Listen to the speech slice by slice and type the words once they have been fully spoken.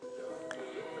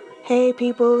Hey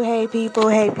people, hey people,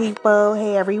 hey people,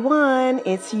 hey everyone.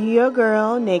 It's your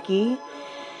girl, Nikki.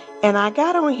 And I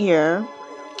got on here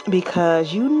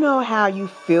because you know how you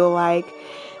feel like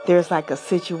there's like a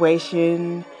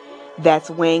situation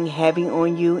that's weighing heavy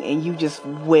on you and you just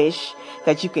wish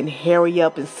that you can hurry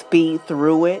up and speed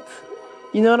through it.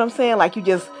 You know what I'm saying? Like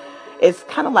it's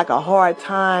kind of like a hard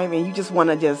time and you just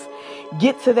want to just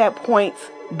get to that point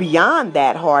beyond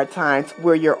that hard time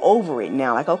where you're over it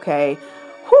now. Like, okay,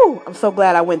 whew, I'm so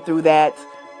glad I went through that.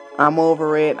 I'm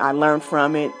over it. I learned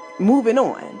from it. Moving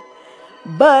on.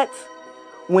 But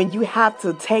when you have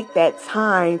to take that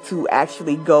time to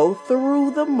actually go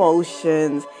through the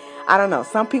motions, I don't know.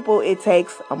 Some people it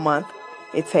takes a month.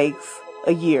 It takes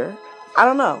a year. I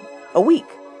don't know. A week.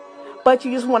 But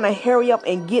you just want to hurry up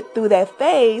and get through that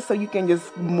phase so you can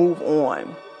just move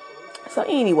on. So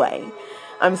anyway,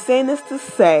 I'm saying this to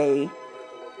say,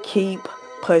 keep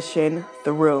pushing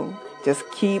through. Just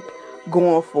keep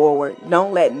going forward.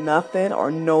 Don't let nothing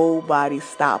or nobody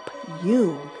stop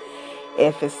you.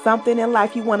 If it's something in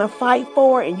life you want to fight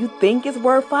for and you think it's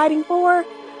worth fighting for,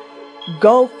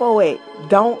 go for it.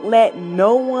 Don't let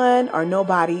no one or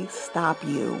nobody stop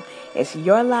you. It's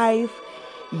your life.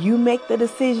 You make the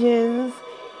decisions.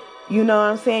 You know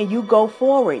what I'm saying? You go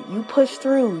forward. You push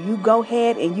through. You go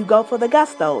ahead and you go for the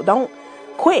gusto. Don't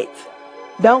quit.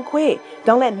 Don't quit.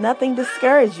 Don't let nothing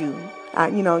discourage you.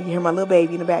 You hear my little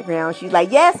baby in the background. She's like,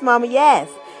 yes, mama, yes.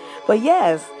 But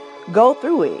yes, go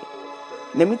through it.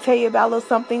 Let me tell you about a little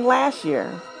something last year.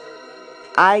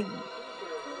 I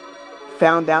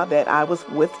found out that I was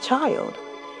with child.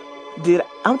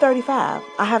 I'm 35.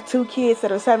 I have two kids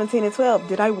that are 17 and 12.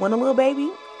 Did I want a little baby?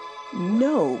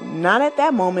 No, not at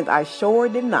that moment. I sure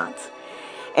did not.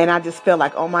 And I just felt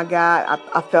like, oh my God,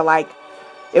 I felt like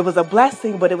it was a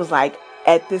blessing, but it was like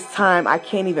at this time I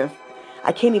can't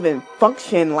even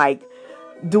function like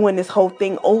doing this whole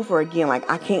thing over again. Like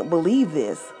I can't believe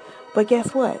this. But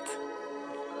guess what?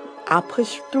 I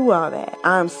pushed through all that.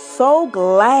 I'm so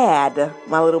glad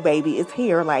my little baby is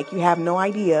here. Like you have no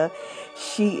idea.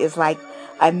 She is like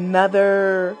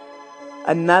another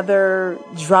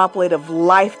droplet of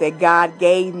life that God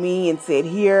gave me and said,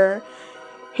 here,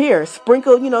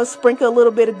 sprinkle a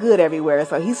little bit of good everywhere.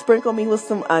 So he sprinkled me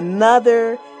with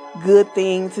another good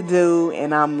thing to do,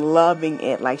 and I'm loving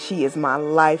it. Like she is my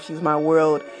life. She's my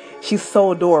world. She's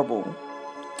so adorable.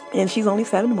 And she's only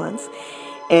 7 months.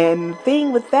 And the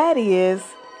thing with that is,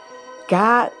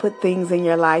 God put things in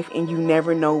your life and you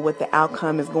never know what the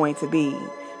outcome is going to be.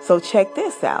 So check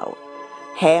this out.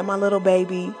 Had my little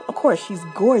baby. Of course, she's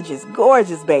gorgeous,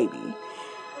 gorgeous baby.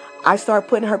 I started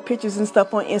putting her pictures and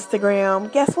stuff on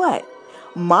Instagram. Guess what?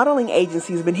 Modeling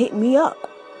agencies been hitting me up.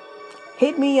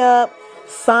 Hit me up.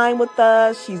 Sign with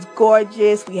us. She's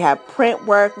gorgeous. We have print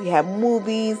work. We have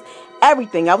movies.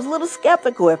 Everything. I was a little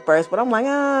skeptical at first, but I'm like,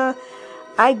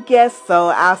 I guess so.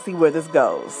 I'll see where this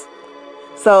goes.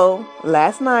 So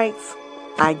last night,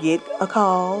 I get a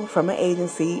call from an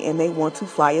agency and they want to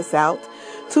fly us out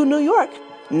to New York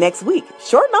next week.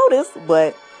 Short notice,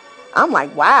 but I'm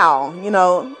like, wow,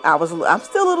 I'm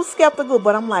still a little skeptical,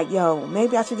 but I'm like, yo,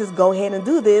 maybe I should just go ahead and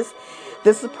do this.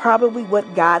 This is probably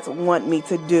what God wants me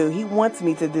to do. He wants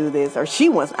me to do this, or she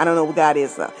wants, I don't know what God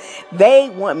is. They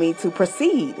want me to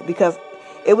proceed because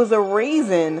it was a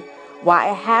reason why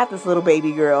I had this little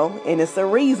baby girl, and it's a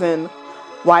reason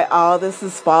why all this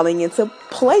is falling into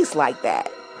place like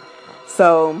that.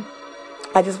 So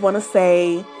I just want to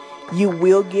say, you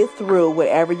will get through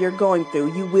whatever you're going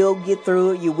through. You will get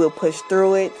through it. You will push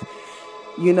through it.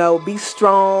 Be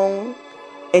strong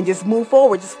and just move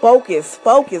forward. Just focus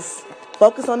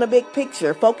on the big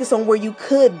picture. Focus on where you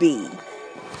could be.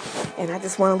 And I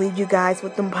just want to leave you guys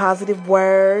with them positive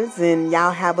words, and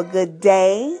y'all have a good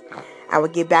day. I will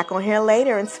get back on here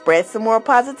later and spread some more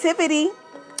positivity.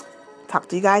 Talk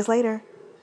to you guys later.